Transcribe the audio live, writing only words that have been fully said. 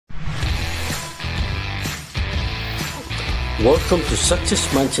Welcome to Success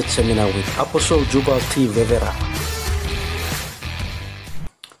Mindset Seminar with Apostle Jubal T. Rivera.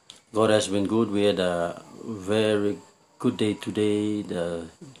 God has been good. We had a very good day today. The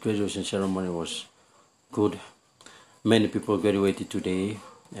graduation ceremony was good. Many people graduated today.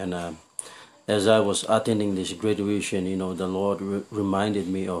 And as I was attending this graduation, the Lord reminded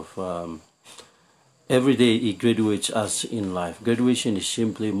me of every day He graduates us in life. Graduation is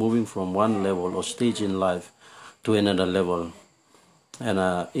simply moving from one level or stage in life to another level.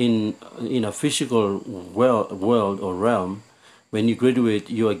 And in a physical world or realm, when you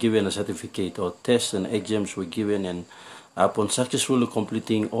graduate, you are given a certificate, or tests and exams were given, and upon successfully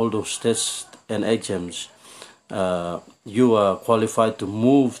completing all those tests and exams, you are qualified to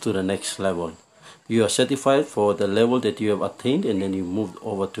move to the next level. You are certified for the level that you have attained, and then you move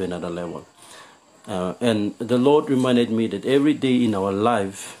over to another level. And the Lord reminded me that every day in our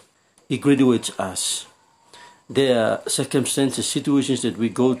life, He graduates us. There are circumstances, situations that we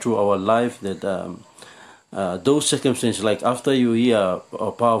go through our life that those circumstances, like after you hear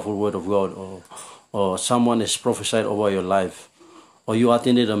a powerful word of God, or someone has prophesied over your life, or you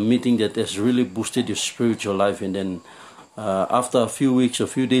attended a meeting that has really boosted your spiritual life, and then after a few weeks or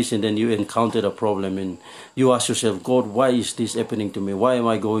few days, and then you encountered a problem, and you ask yourself, God, why is this happening to me? Why am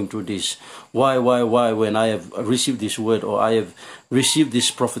I going through this? Why, when I have received this word, or I have received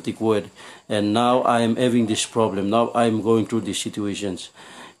this prophetic word, and now I am having this problem, now I am going through these situations.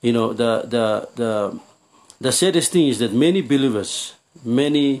 The saddest thing is that many believers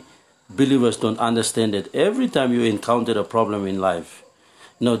don't understand that every time you encounter a problem in life,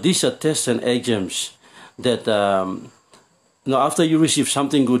 these are tests and exams that after you receive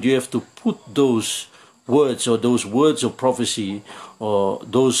something good, you have to put those words of prophecy, or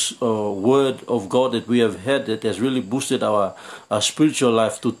those word of God that we have had that has really boosted our spiritual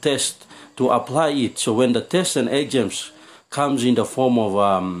life, to test, to apply it. So when the tests and exams comes in the form of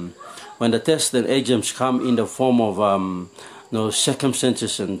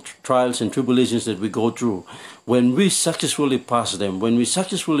circumstances and trials and tribulations that we go through, when we successfully pass them, when we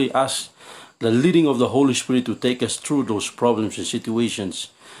successfully ask the leading of the Holy Spirit to take us through those problems and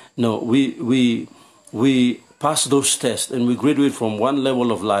situations, we pass those tests, and we graduate from one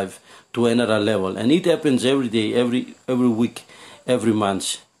level of life to another level. And it happens every day, every week, every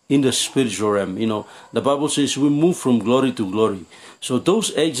month in the spiritual realm. The Bible says we move from glory to glory. So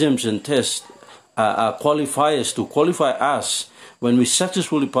those exams and tests are qualifiers to qualify us. When we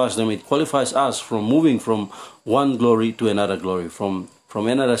successfully pass them, it qualifies us from moving from one glory to another glory, from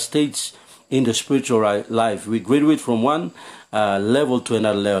another stage in the spiritual life. We graduate from one level to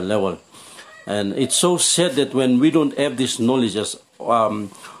another level. And it's so sad that when we don't have this knowledge, as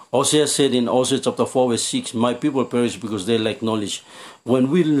Hosea said in Hosea chapter 4 verse 6, my people perish because they lack knowledge.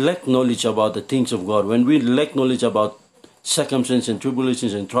 When we lack knowledge about the things of God, when we lack knowledge about circumstances and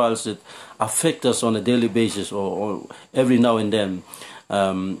tribulations and trials that affect us on a daily basis, or every now and then,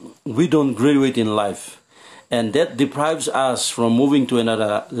 we don't graduate in life. And that deprives us from moving to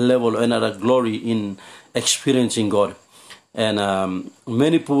another level, another glory in experiencing God. And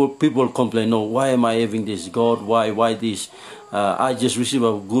many people complain, no, why am I having this? God, why this? I just received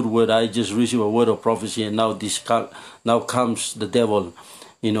a good word. I just received a word of prophecy, and now now comes the devil.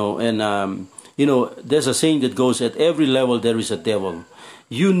 There's a saying that goes, at every level there is a devil.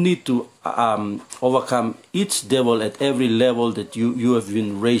 You need to overcome each devil at every level that you have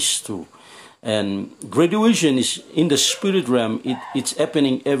been raised to. And graduation is in the spirit realm. It's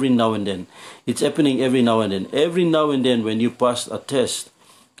happening every now and then. It's happening every now and then. Every now and then, when you pass a test,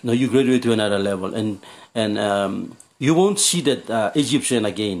 you graduate to another level, and you won't see that Egyptian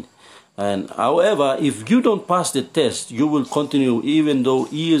again. And however, if you don't pass the test, you will continue, even though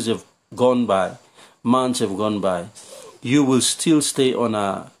years have gone by, months have gone by. You will still stay on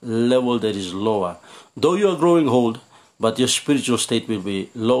a level that is lower, though you are growing old. But your spiritual state will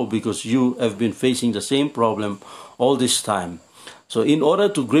be low because you have been facing the same problem all this time. So in order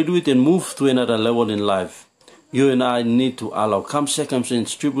to graduate and move to another level in life, you and I need to allow, come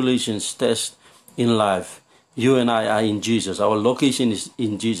circumstances, tribulations, tests in life, you and I are in Jesus. Our location is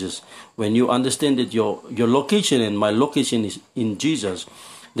in Jesus. When you understand that your location and my location is in Jesus,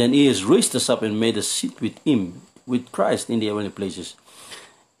 then He has raised us up and made us sit with Him, with Christ, in the heavenly places.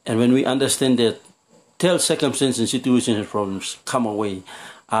 And when we understand that, tell circumstances and situations and problems, come away.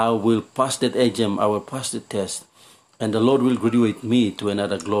 I will pass that exam, I will pass the test, and the Lord will graduate me to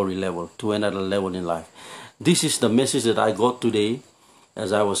another glory level, to another level in life. This is the message that I got today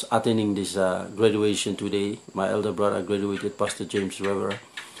as I was attending this graduation today. My elder brother graduated, Pastor James Rivera.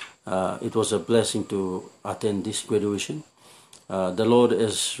 It was a blessing to attend this graduation. The Lord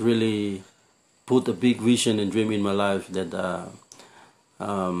has really put a big vision and dream in my life that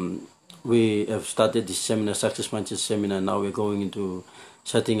we have started this seminar, Success Mindset Seminar. Now we're going into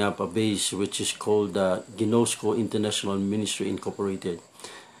setting up a base which is called Ginosco International Ministry Incorporated.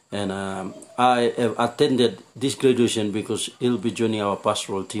 And I have attended this graduation because he'll be joining our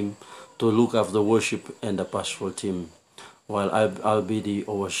pastoral team to look after worship and the pastoral team, while I'll be the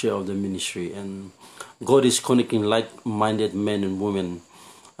overseer of the ministry. And God is connecting like-minded men and women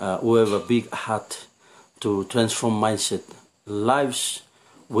who have a big heart to transform mindset. Lives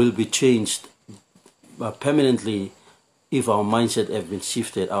will be changed permanently if our mindset have been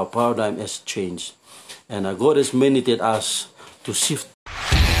shifted, our paradigm has changed. And God has mandated us to shift